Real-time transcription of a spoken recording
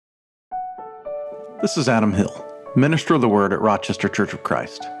This is Adam Hill, Minister of the Word at Rochester Church of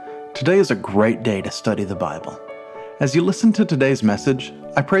Christ. Today is a great day to study the Bible. As you listen to today's message,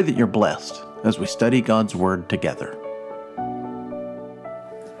 I pray that you're blessed as we study God's Word together.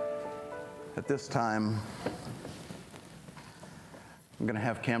 At this time, I'm going to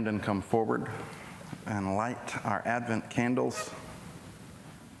have Camden come forward and light our Advent candles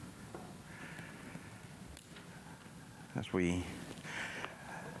as we,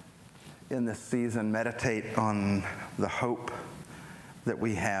 in this season, meditate on the hope that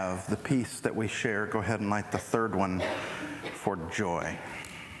we have, the peace that we share. Go ahead and light the third one for joy.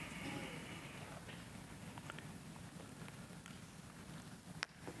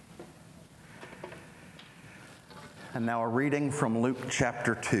 And now a reading from Luke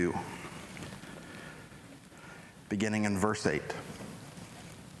chapter 2, beginning in verse 8.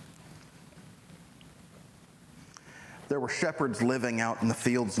 There were shepherds living out in the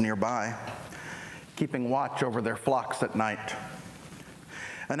fields nearby, keeping watch over their flocks at night.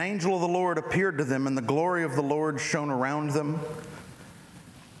 An angel of the Lord appeared to them, and the glory of the Lord shone around them,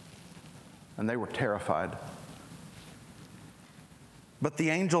 and they were terrified. But the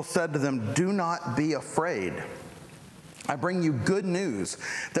angel said to them, "Do not be afraid. I bring you good news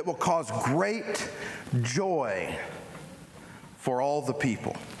that will cause great joy for all the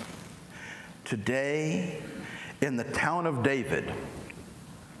people. Today, in the town of David,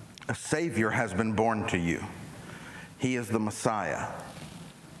 a Savior has been born to you. He is the Messiah,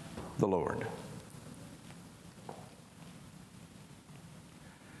 the Lord."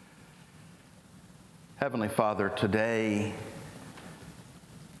 Heavenly Father, today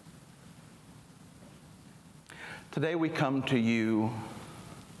we come to you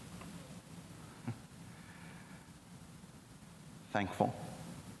thankful,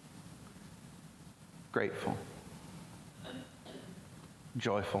 grateful,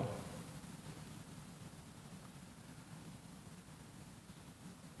 joyful,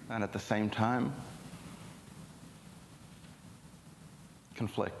 and at the same time,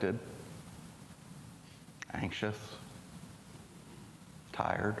 conflicted, anxious,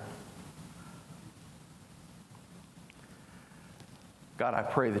 tired. God, I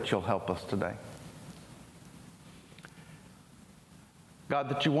pray that you'll help us today. God,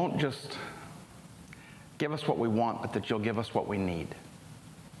 that you won't just give us what we want, but that you'll give us what we need.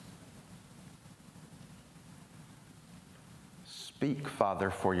 Speak, Father,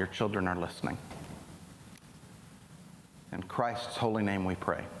 for your children are listening. In Christ's holy name we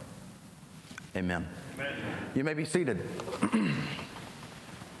pray. Amen. Amen. You may be seated.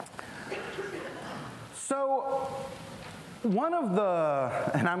 So, one of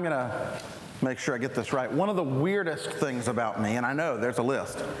the, and I'm going to make sure I get this right, one of the weirdest things about me, and I know there's a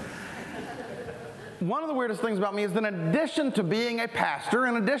list. One of the weirdest things about me is that in addition to being a pastor,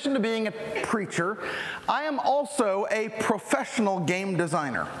 in addition to being a preacher, I am also a professional game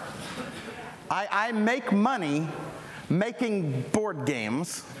designer. I make money making board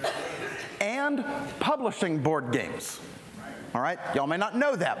games and publishing board games. All right, y'all may not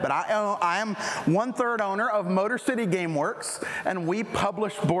know that, but I am one-third owner of Motor City Gameworks, and we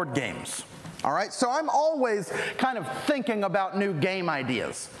publish board games. All right, so I'm always kind of thinking about new game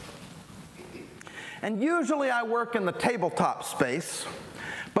ideas. And usually I work in the tabletop space,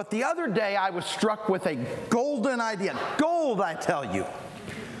 but the other day I was struck with a golden idea. Gold, I tell you.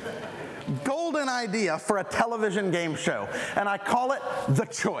 Golden idea for a television game show, and I call it The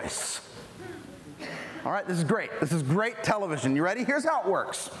Choice. All right, this is great. This is great television. You ready? Here's how it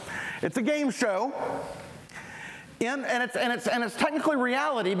works. It's a game show, and it's technically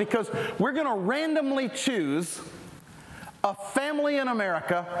reality because we're going to randomly choose a family in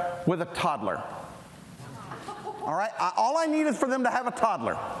America with a toddler. All right, all I need is for them to have a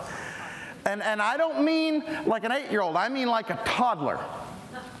toddler, and I don't mean like an 8-year-old. I mean like a toddler.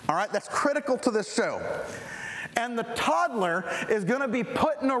 All right, that's critical to this show. And the toddler is going to be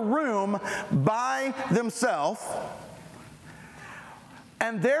put in a room by themselves,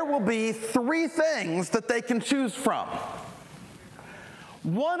 and there will be 3 things that they can choose from.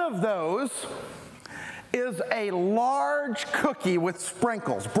 One of those is a large cookie with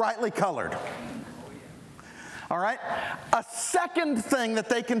sprinkles, brightly colored. All right? A second thing that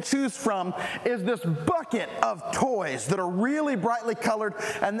they can choose from is this bucket of toys that are really brightly colored,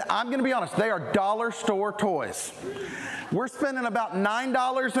 and I'm going to be honest, they are dollar store toys. We're spending about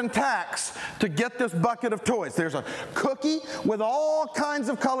 $9 in tax to get this bucket of toys. There's a cookie with all kinds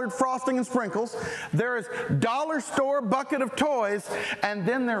of colored frosting and sprinkles. There is dollar store bucket of toys, and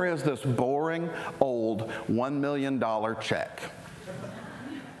then there is this boring old $1 million check.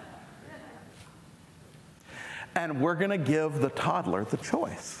 And we're going to give the toddler the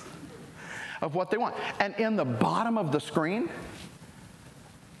choice. of what they want. And in the bottom of the screen,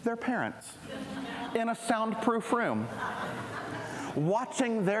 their parents in a soundproof room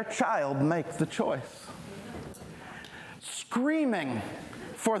watching their child make the choice, screaming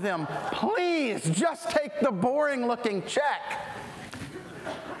for them, please just take the boring looking check.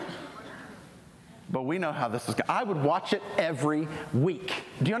 But we know how this is going. I would watch it every week.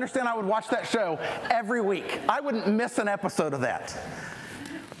 Do you understand? I would watch that show every week. I wouldn't miss an episode of that.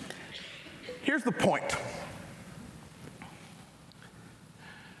 Here's the point.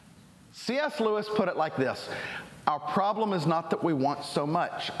 C.S. Lewis put it like this: our problem is not that we want so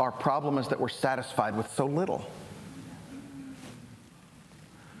much. Our problem is that we're satisfied with so little.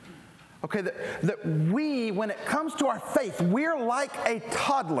 Okay, that we, when it comes to our faith, we're like a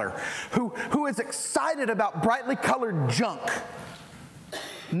toddler who is excited about brightly colored junk,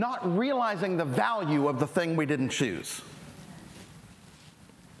 not realizing the value of the thing we didn't choose.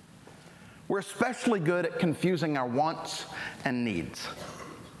 We're especially good at confusing our wants and needs.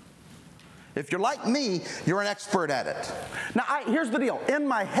 If you're like me, you're an expert at it. Now, here's the deal. In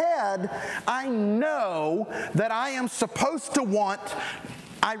my head, I know that I am supposed to want,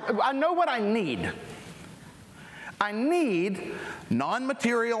 I know what I need. I need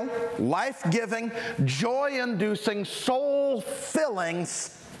non-material, life-giving, joy-inducing, soul-filling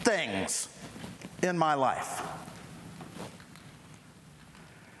things in my life.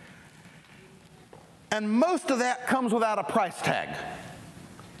 And most of that comes without a price tag.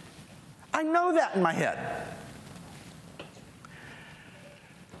 I know that in my head.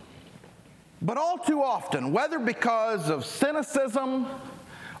 But all too often, whether because of cynicism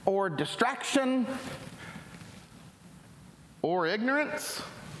or distraction or ignorance,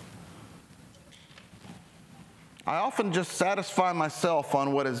 I often just satisfy myself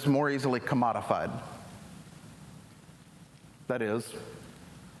on what is more easily commodified. That is,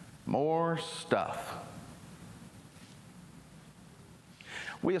 more stuff.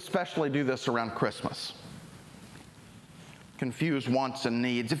 We especially do this around Christmas. Confuse wants and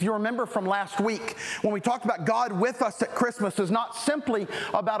needs. If you remember from last week, when we talked about God with us at Christmas is not simply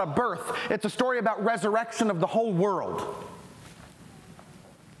about a birth. It's a story about resurrection of the whole world.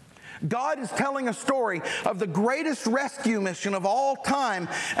 God is telling a story of the greatest rescue mission of all time,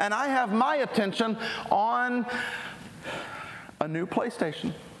 and I have my attention on a new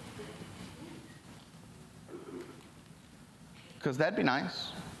PlayStation. Because that'd be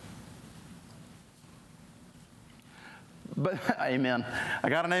nice. But, amen. I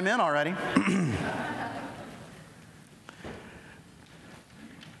got an amen already.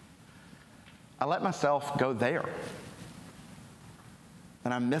 I let myself go there.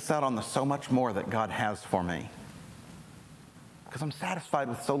 And I miss out on the so much more that God has for me. Because I'm satisfied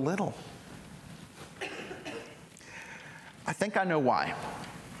with so little. I think I know why.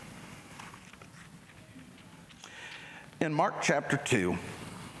 In Mark chapter 2,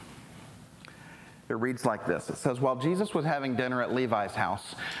 it reads like this. It says, while Jesus was having dinner at Levi's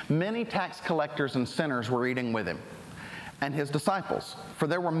house, many tax collectors and sinners were eating with him, and his disciples, for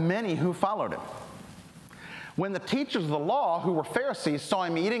there were many who followed him. When the teachers of the law, who were Pharisees, saw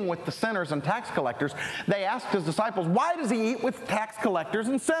him eating with the sinners and tax collectors, they asked his disciples, why does he eat with tax collectors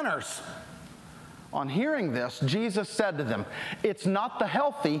and sinners? On hearing this, Jesus said to them, it's not the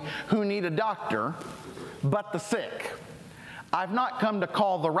healthy who need a doctor, but the sick. I've not come to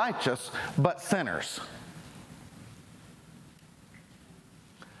call the righteous, but sinners.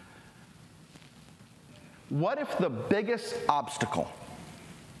 What if the biggest obstacle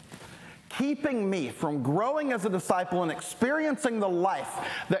keeping me from growing as a disciple and experiencing the life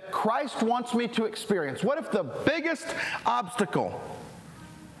that Christ wants me to experience, what if the biggest obstacle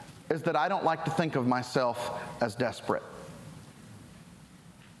is that I don't like to think of myself as desperate?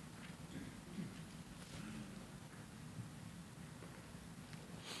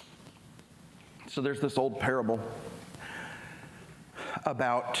 So there's this old parable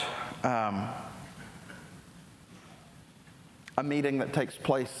about a meeting that takes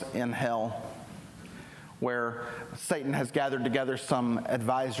place in hell where Satan has gathered together some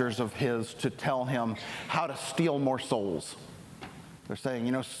advisors of his to tell him how to steal more souls. They're saying,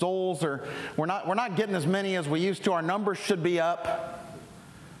 you know, souls we're not getting as many as we used to. Our numbers should be up.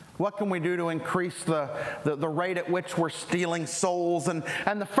 What can we do to increase the rate at which we're stealing souls? And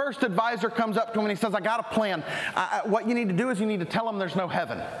the first advisor comes up to him and he says, I got a plan. What you need to do is you need to tell them there's no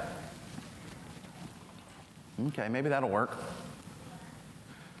heaven. Okay, maybe that'll work.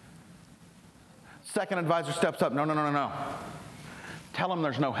 Second advisor steps up. No. Tell them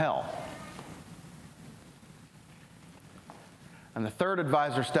there's no hell. And the third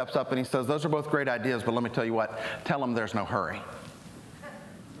advisor steps up and he says, those are both great ideas, but let me tell you what, tell them there's no hurry.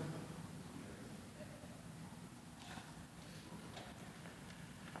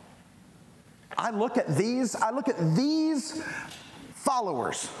 I look at these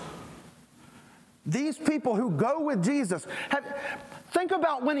followers, these people who go with Jesus. Think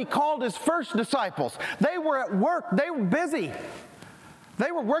about when he called his first disciples. They were at work. They were busy.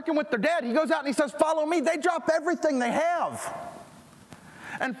 They were working with their dad. He goes out and he says, follow me. They drop everything they have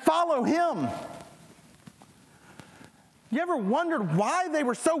and follow him. You ever wondered why they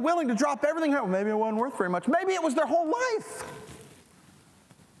were so willing to drop everything? Oh, maybe it wasn't worth very much. Maybe it was their whole life.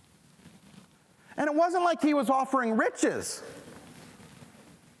 And it wasn't like he was offering riches.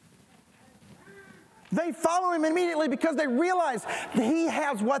 They follow him immediately because they realize that he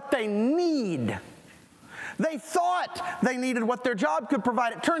has what they need. They thought they needed what their job could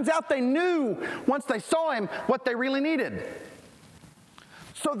provide. It turns out they knew, once they saw him, what they really needed.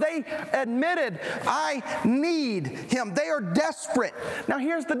 So they admitted, I need him. They are desperate. Now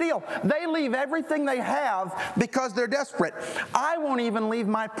here's the deal. They leave everything they have because they're desperate. I won't even leave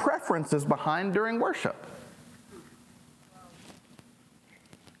my preferences behind during worship.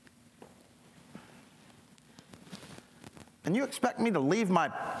 And you expect me to leave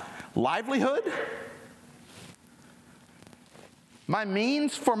my livelihood? My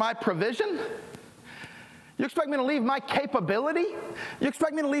means for my provision? You expect me to leave my capability? You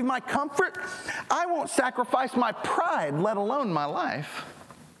expect me to leave my comfort? I won't sacrifice my pride, let alone my life.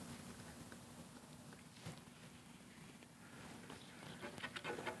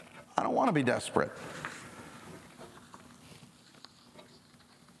 I don't want to be desperate.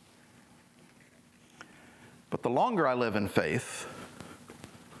 But the longer I live in faith,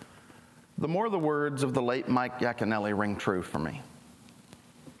 the more the words of the late Mike Yaconelli ring true for me.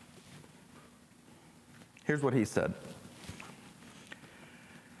 Here's what he said.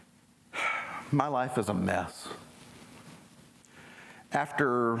 My life is a mess.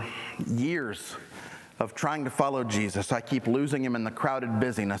 After years of trying to follow Jesus, I keep losing him in the crowded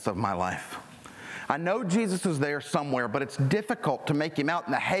busyness of my life. I know Jesus is there somewhere, but it's difficult to make him out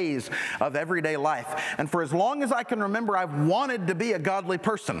in the haze of everyday life. And for as long as I can remember, I've wanted to be a godly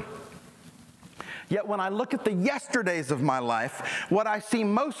person. Yet when I look at the yesterdays of my life, what I see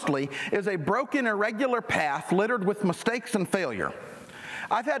mostly is a broken, irregular path littered with mistakes and failure.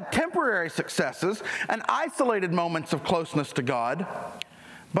 I've had temporary successes and isolated moments of closeness to God,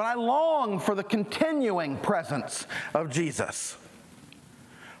 but I long for the continuing presence of Jesus.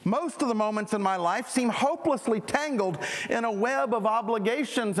 Most of the moments in my life seem hopelessly tangled in a web of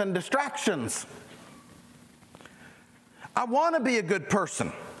obligations and distractions. I want to be a good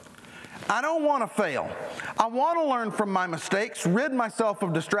person. I don't want to fail. I want to learn from my mistakes, rid myself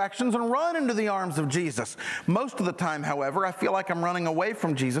of distractions, and run into the arms of Jesus. Most of the time, however, I feel like I'm running away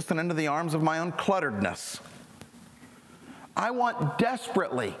from Jesus and into the arms of my own clutteredness. I want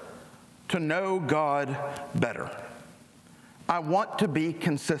desperately to know God better. I want to be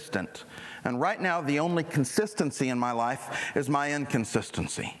consistent. And right now, the only consistency in my life is my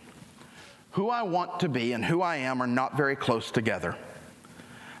inconsistency. Who I want to be and who I am are not very close together.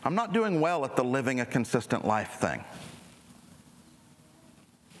 I'm not doing well at the living a consistent life thing.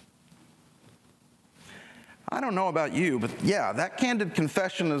 I don't know about you, but yeah, that candid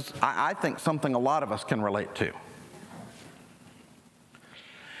confession is, I think, something a lot of us can relate to.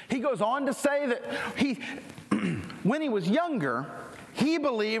 He goes on to say that when he was younger, he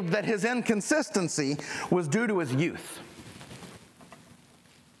believed that his inconsistency was due to his youth.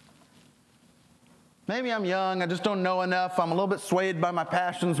 Maybe I'm young, I just don't know enough, I'm a little bit swayed by my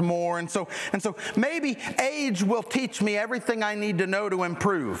passions more, and so maybe age will teach me everything I need to know to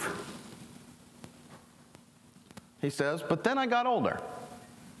improve. He says, but then I got older.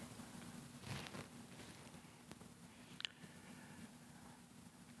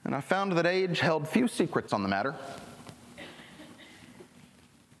 And I found that age held few secrets on the matter.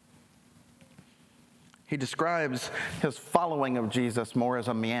 He describes his following of Jesus more as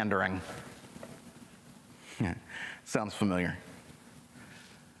a meandering. Sounds familiar.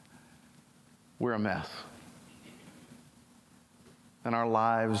 We're a mess. And our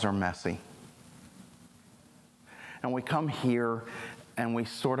lives are messy. And we come here and we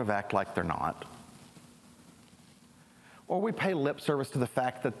sort of act like they're not. Or we pay lip service to the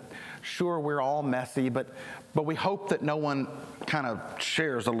fact that, sure, we're all messy, but we hope that no one kind of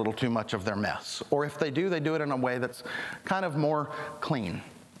shares a little too much of their mess. Or if they do it in a way that's kind of more clean,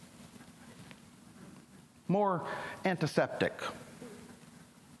 more antiseptic.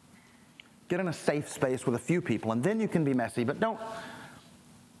 Get in a safe space with a few people, and then you can be messy, but don't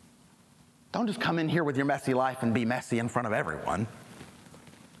just come in here with your messy life and be messy in front of everyone.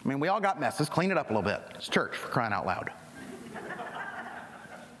 I mean, we all got messes. Clean it up a little bit. It's church, for crying out loud.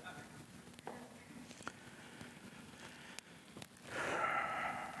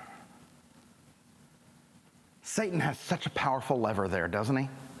 Satan has such a powerful lever there, doesn't he?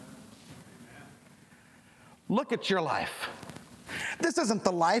 Look at your life. This isn't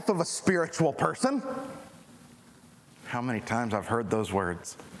the life of a spiritual person. How many times I've heard those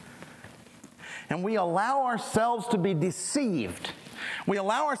words. And we allow ourselves to be deceived. We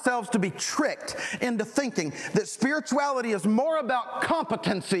allow ourselves to be tricked into thinking that spirituality is more about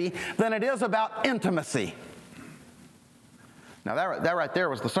competency than it is about intimacy. Now that right there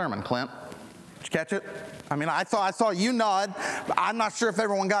was the sermon, Clint. Did you catch it? I mean, I saw you nod. I'm not sure if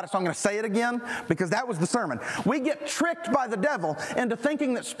everyone got it, so I'm going to say it again because that was the sermon. We get tricked by the devil into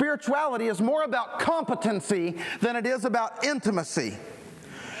thinking that spirituality is more about competency than it is about intimacy.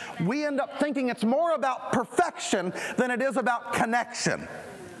 We end up thinking it's more about perfection than it is about connection.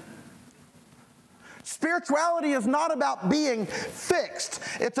 Spirituality is not about being fixed.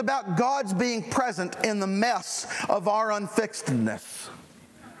 It's about God's being present in the mess of our unfixedness.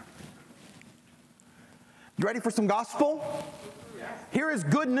 You ready for some gospel? Here is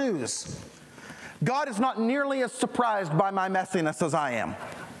good news. God is not nearly as surprised by my messiness as I am.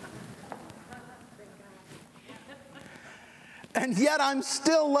 And yet I'm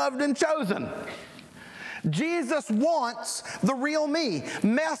still loved and chosen. Jesus wants the real me,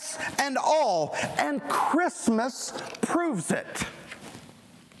 mess and all, and Christmas proves it.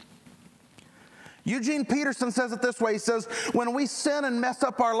 Eugene Peterson says it this way. He says, when we sin and mess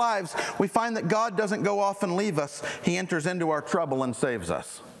up our lives, we find that God doesn't go off and leave us. He enters into our trouble and saves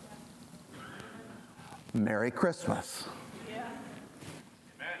us. Merry Christmas. Yeah.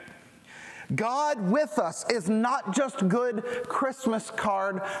 God with us is not just good Christmas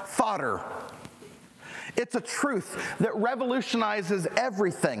card fodder. It's a truth that revolutionizes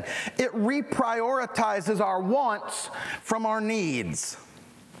everything. It reprioritizes our wants from our needs.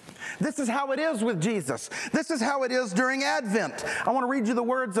 This is how it is with Jesus. This is how it is during Advent. I want to read you the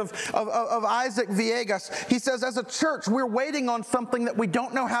words of Isaac Villegas. He says, as a church, we're waiting on something that we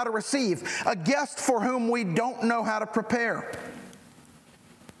don't know how to receive, a guest for whom we don't know how to prepare,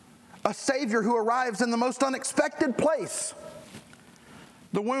 a Savior who arrives in the most unexpected place,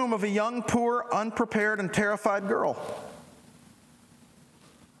 the womb of a young, poor, unprepared, and terrified girl.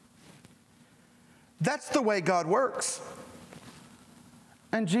 That's the way God works.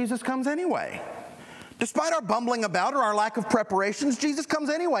 And Jesus comes anyway. Despite our bumbling about or our lack of preparations, Jesus comes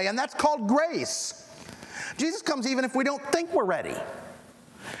anyway, and that's called grace. Jesus comes even if we don't think we're ready.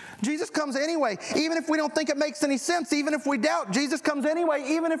 Jesus comes anyway, even if we don't think it makes any sense, even if we doubt. Jesus comes anyway,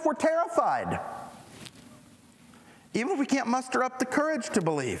 even if we're terrified. Even if we can't muster up the courage to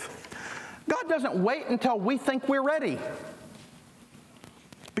believe. God doesn't wait until we think we're ready.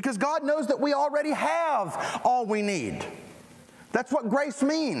 Because God knows that we already have all we need. That's what grace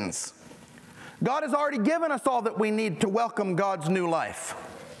means. God has already given us all that we need to welcome God's new life.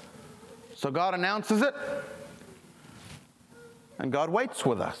 So God announces it, and God waits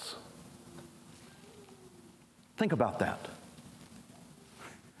with us. Think about that.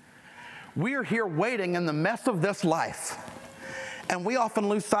 We are here waiting in the mess of this life, and we often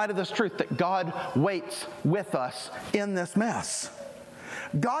lose sight of this truth that God waits with us in this mess.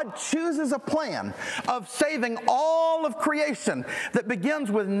 God chooses a plan of saving all of creation that begins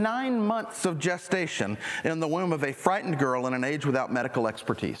with 9 months of gestation in the womb of a frightened girl in an age without medical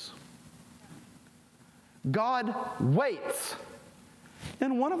expertise. God waits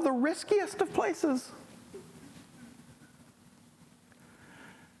in one of the riskiest of places.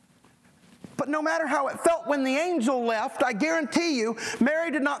 But no matter how it felt when the angel left, I guarantee you, Mary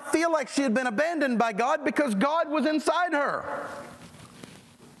did not feel like she had been abandoned by God because God was inside her.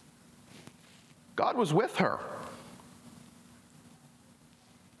 God was with her.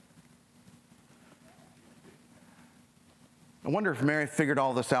 I wonder if Mary figured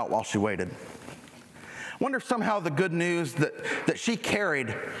all this out while she waited. I wonder if somehow the good news that she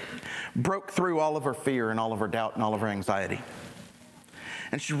carried broke through all of her fear and all of her doubt and all of her anxiety.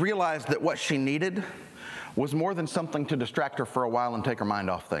 And she realized that what she needed was more than something to distract her for a while and take her mind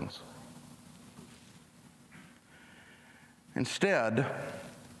off things. Instead,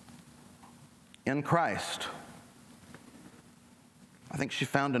 in Christ, I think she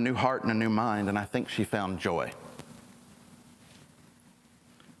found a new heart and a new mind, and I think she found joy.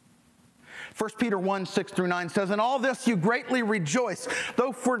 1 Peter 1, 6-9 says, "In all this you greatly rejoice,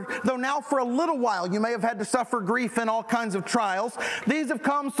 though now for a little while you may have had to suffer grief in all kinds of trials. These have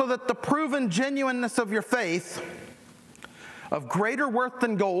come so that the proven genuineness of your faith, of greater worth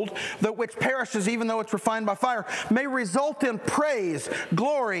than gold, that which perishes even though it's refined by fire, may result in praise,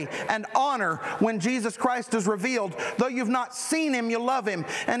 glory, and honor when Jesus Christ is revealed. Though you've not seen him, you love him.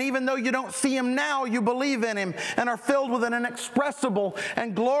 And even though you don't see him now, you believe in him and are filled with an inexpressible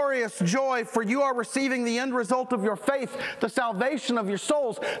and glorious joy, for you are receiving the end result of your faith, the salvation of your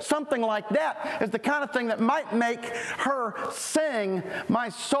souls. Something like that is the kind of thing that might make her sing, "My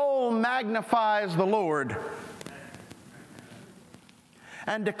soul magnifies the Lord,"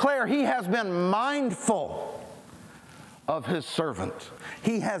 and declare, "He has been mindful of his servant.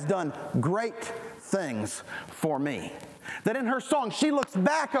 He has done great things for me." That in her song, she looks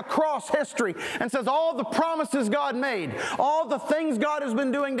back across history and says all the promises God made, all the things God has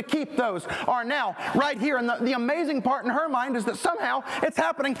been doing to keep those are now right here. And the amazing part in her mind is that somehow it's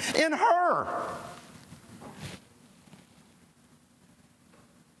happening in her.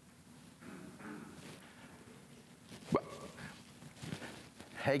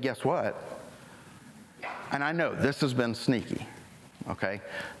 Hey, guess what? And I know this has been sneaky, okay?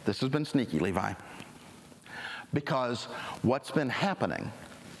 This has been sneaky, Levi. Because what's been happening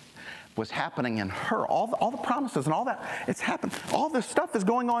was happening in her. All the promises and all that, it's happened. All this stuff is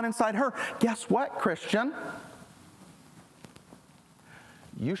going on inside her. Guess what, Christian?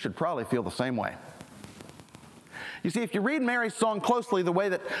 You should probably feel the same way. You see, if you read Mary's song closely, the way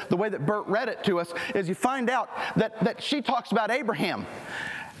that Bert read it to us, is you find out that she talks about Abraham.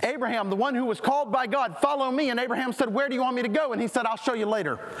 Abraham, the one who was called by God, "Follow me." And Abraham said, "Where do you want me to go?" And he said, "I'll show you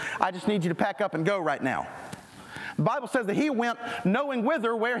later. I just need you to pack up and go right now." The Bible says that he went knowing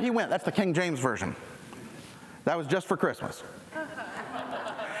where he went. That's the King James Version. That was just for Christmas.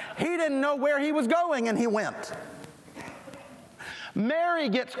 He didn't know where he was going, and he went. Mary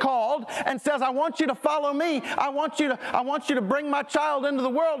gets called and says, "I want you to follow me. I want you to bring my child into the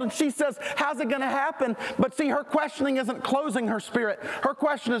world." And she says, "How's it going to happen?" But see, her questioning isn't closing her spirit. Her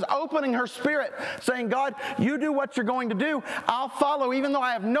question is opening her spirit, saying, "God, you do what you're going to do. I'll follow, even though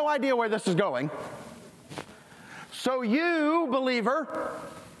I have no idea where this is going." So you, believer,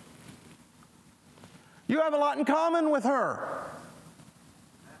 you have a lot in common with her.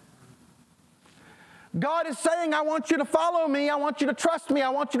 God is saying, "I want you to follow me. I want you to trust me. I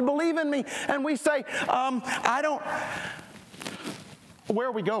want you to believe in me." And we say, where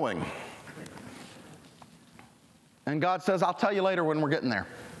are we going? And God says, "I'll tell you later when we're getting there.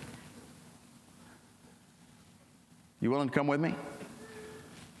 You willing to come with me?"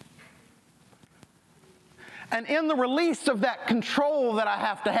 And in the release of that control that I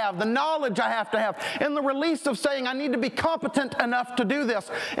have to have, the knowledge I have to have, in the release of saying I need to be competent enough to do this,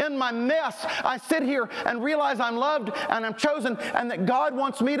 in my mess, I sit here and realize I'm loved and I'm chosen and that God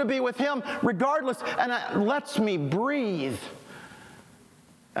wants me to be with him regardless, and it lets me breathe.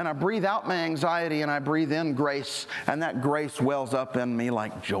 And I breathe out my anxiety and I breathe in grace, and that grace wells up in me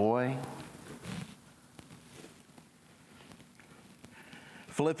like joy.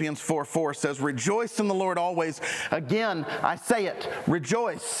 Philippians 4:4 says, "Rejoice in the Lord always." Again, I say it,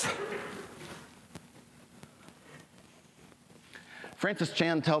 rejoice. Francis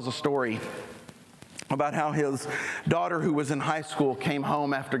Chan tells a story about how his daughter, who was in high school, came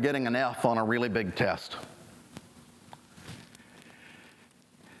home after getting an F on a really big test.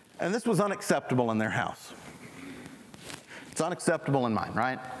 And this was unacceptable in their house. It's unacceptable in mine,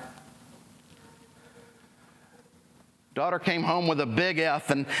 right? Daughter came home with a big F,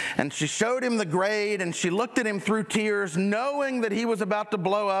 and she showed him the grade, and she looked at him through tears, knowing that he was about to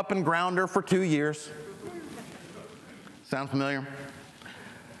blow up and ground her for 2 years. Sound familiar?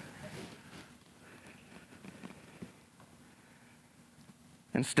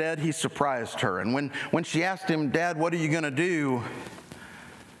 Instead, he surprised her. And when she asked him, "Dad, what are you going to do?"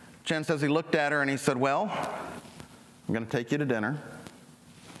 Chen says he looked at her and he said, "Well, I'm going to take you to dinner,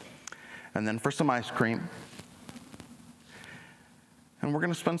 and then for some ice cream. And we're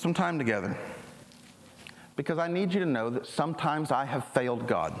going to spend some time together, because I need you to know that sometimes I have failed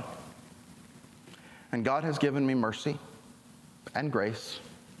God. And God has given me mercy and grace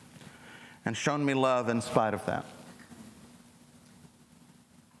and shown me love in spite of that."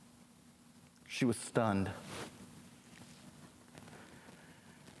 She was stunned.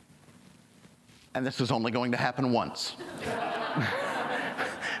 And this is only going to happen once.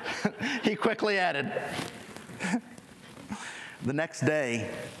 He quickly added, the next day,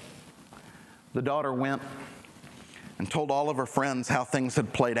 the daughter went and told all of her friends how things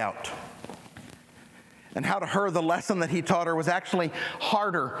had played out, and how to her the lesson that he taught her was actually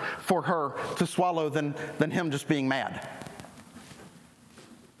harder for her to swallow than him just being mad.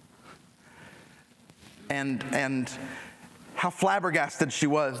 And how flabbergasted she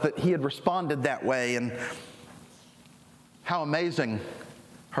was that he had responded that way, and how amazing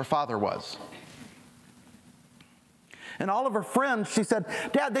her father was. And all of her friends, she said,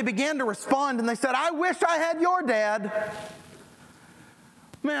 Dad, they began to respond and they said, I wish I had your dad.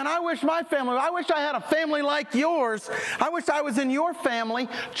 Man, I wish I had a family like yours. I wish I was in your family.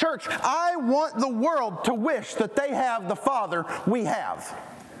 Church, I want the world to wish that they have the Father we have.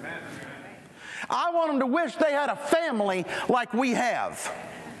 Amen. I want them to wish they had a family like we have.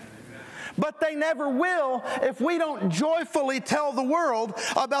 But they never will if we don't joyfully tell the world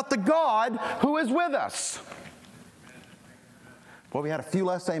about the God who is with us. Well, we had a few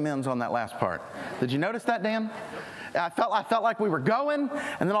less amens on that last part. Did you notice that, Dan? I felt like we were going,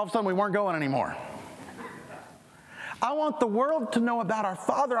 and then all of a sudden we weren't going anymore. I want the world to know about our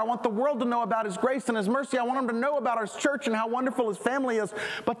Father. I want the world to know about His grace and His mercy. I want them to know about our church and how wonderful His family is.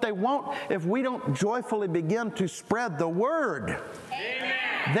 But they won't if we don't joyfully begin to spread the word. Amen.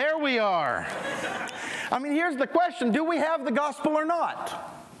 There we are. I mean, here's the question. Do we have the gospel or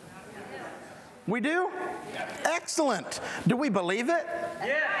not? We do? Excellent. Do we believe it?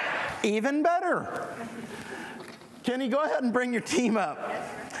 Yeah. Even better. Kenny, go ahead and bring your team up.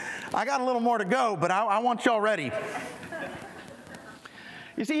 I got a little more to go, but I want y'all ready.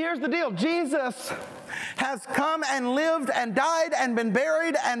 You see, here's the deal. Jesus has come and lived and died and been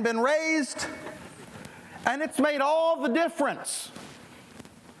buried and been raised, and it's made all the difference.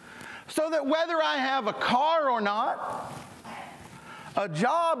 So that whether I have a car or not, a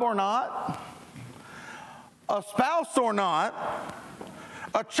job or not, a spouse or not,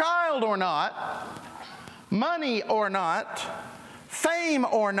 a child or not, money or not, fame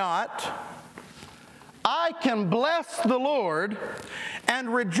or not, I can bless the Lord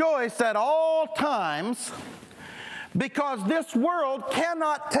and rejoice at all times, because this world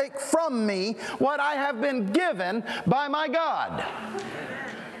cannot take from me what I have been given by my God.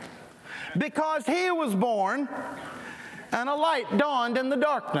 Because He was born and a light dawned in the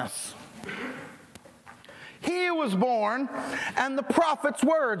darkness. He was born and the prophet's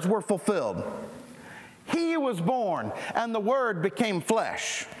words were fulfilled. He was born and the Word became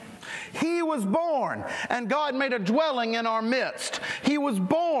flesh. He was born and God made a dwelling in our midst. He was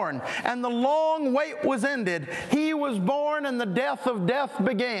born and the long wait was ended. He was born and the death of death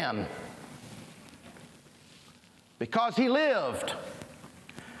began. Because He lived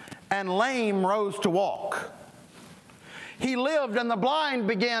and lame rose to walk. He lived and the blind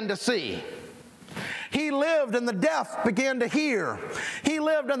began to see. He lived and the deaf began to hear. He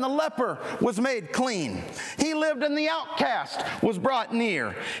lived and the leper was made clean. He lived and the outcast was brought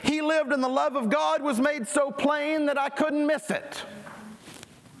near. He lived and the love of God was made so plain that I couldn't miss it.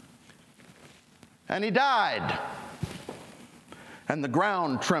 And He died and the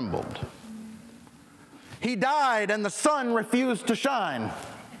ground trembled. He died and the sun refused to shine.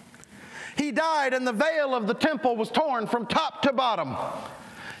 He died and the veil of the temple was torn from top to bottom.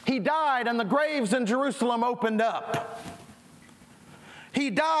 He died and the graves in Jerusalem opened up. He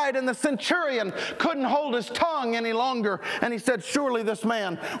died and the centurion couldn't hold his tongue any longer, and he said, surely this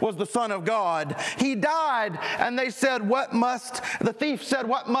man was the Son of God. He died and they said, the thief said,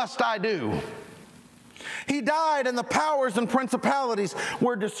 what must I do? He died and the powers and principalities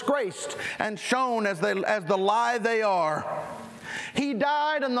were disgraced and shown as the lie they are. He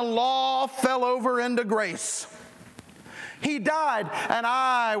died and the law fell over into grace. He died and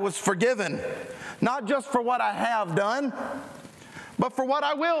I was forgiven, not just for what I have done, but for what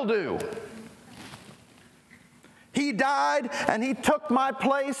I will do. He died and He took my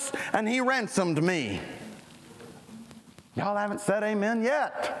place and He ransomed me. Y'all haven't said amen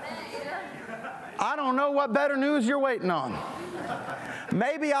yet. I don't know what better news you're waiting on.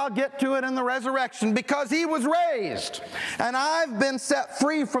 Maybe I'll get to it in the resurrection, because He was raised and I've been set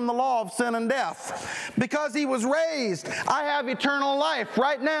free from the law of sin and death. Because He was raised, I have eternal life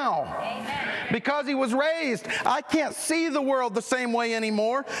right now. Amen. Because He was raised, I can't see the world the same way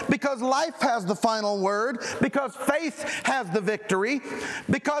anymore, because life has the final word, because faith has the victory.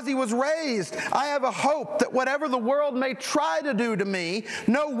 Because He was raised, I have a hope that whatever the world may try to do to me,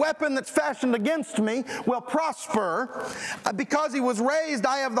 no weapon that's fashioned against me will prosper. Because He was raised,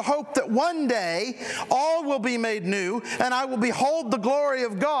 I have the hope that one day all will be made new and I will behold the glory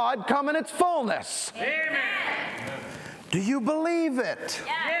of God come in its fullness. Amen. Do you believe it?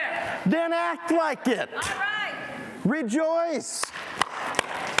 Yes. Then act like it. All right. Rejoice.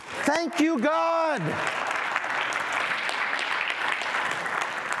 Thank you, God.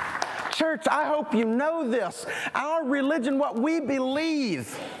 Church, I hope you know this. Our religion, what we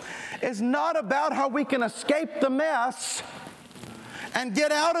believe, is not about how we can escape the mess and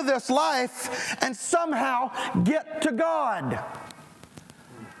get out of this life and somehow get to God.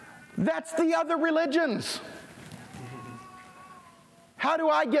 That's the other religions. How do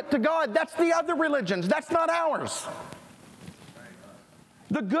I get to God? That's the other religions. That's not ours.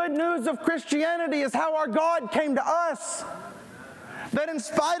 The good news of Christianity is how our God came to us. That in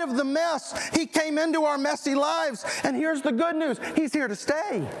spite of the mess, He came into our messy lives. And here's the good news. He's here to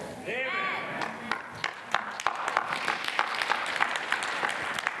stay. Amen.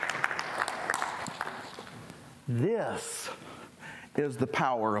 This is the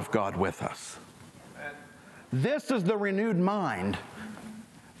power of God with us. This is the renewed mind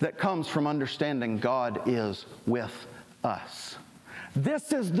that comes from understanding God is with us.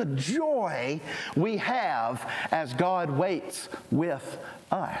 This is the joy we have as God waits with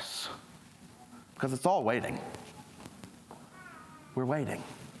us. Because it's all waiting. We're waiting.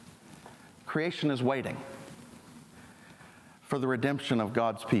 Creation is waiting for the redemption of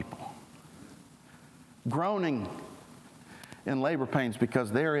God's people. Groaning in labor pains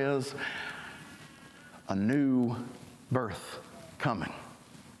because there is a new birth coming.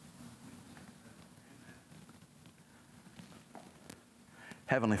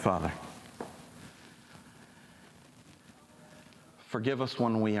 Heavenly Father, forgive us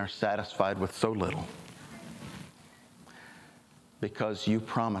when we are satisfied with so little, because you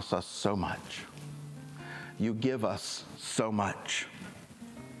promise us so much. You give us so much.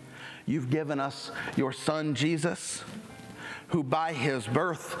 You've given us your Son, Jesus, who by His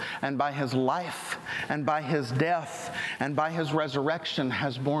birth and by His life and by His death and by His resurrection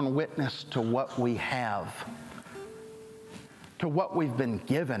has borne witness to what we have, to what we've been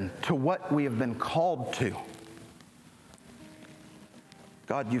given, to what we have been called to.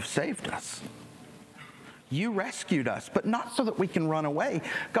 God, you've saved us. You rescued us, but not so that we can run away.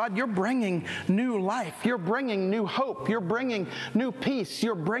 God, you're bringing new life. You're bringing new hope. You're bringing new peace.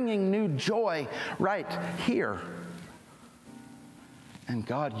 You're bringing new joy right here. And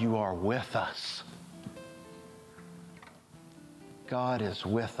God, you are with us. God is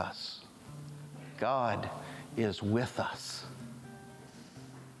with us. God is with us.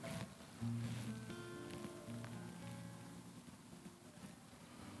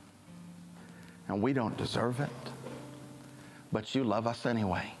 And we don't deserve it, but you love us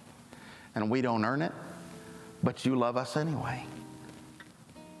anyway. And we don't earn it, but you love us anyway.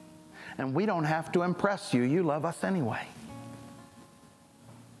 And we don't have to impress you. You love us anyway.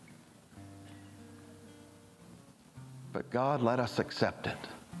 But God, let us accept it.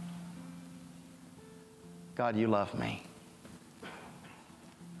 God, you love me.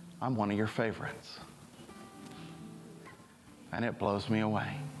 I'm one of your favorites. And it blows me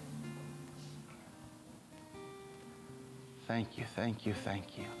away. Thank you, thank you,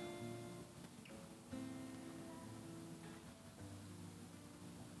 thank you.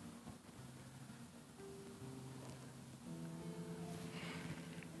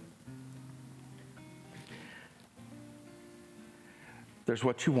 There's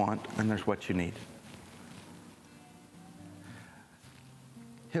what you want and there's what you need.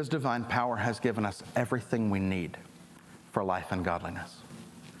 His divine power has given us everything we need for life and godliness.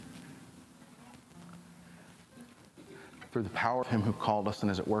 Through the power of Him who called us and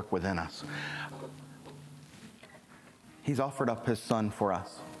is at work within us. He's offered up His Son for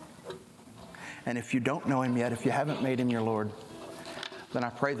us. And if you don't know Him yet, if you haven't made Him your Lord, then I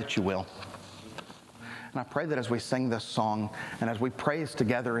pray that you will. And I pray that as we sing this song and as we praise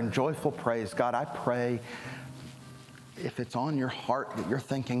together in joyful praise, God, I pray if it's on your heart that you're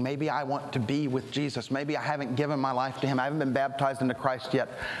thinking, maybe I want to be with Jesus. Maybe I haven't given my life to Him. I haven't been baptized into Christ yet.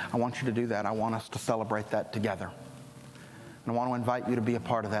 I want you to do that. I want us to celebrate that together. And I want to invite you to be a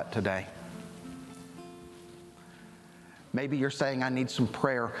part of that today. Maybe you're saying, I need some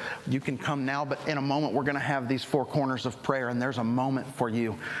prayer. You can come now, but in a moment we're going to have these 4 corners of prayer, and there's a moment for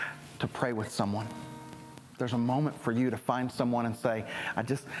you to pray with someone. There's a moment for you to find someone and say,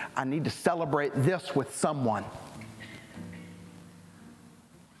 I need to celebrate this with someone.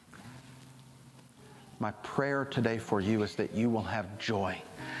 My prayer today for you is that you will have joy.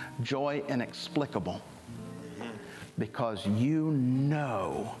 Joy inexplicable. Because you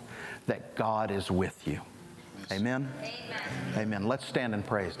know that God is with you. Amen? Amen? Amen. Let's stand and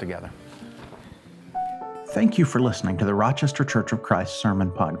praise together. Thank you for listening to the Rochester Church of Christ Sermon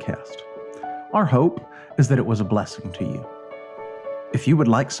Podcast. Our hope is that it was a blessing to you. If you would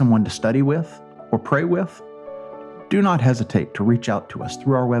like someone to study with or pray with, do not hesitate to reach out to us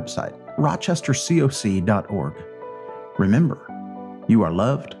through our website, rochestercoc.org. Remember, you are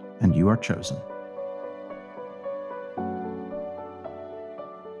loved and you are chosen.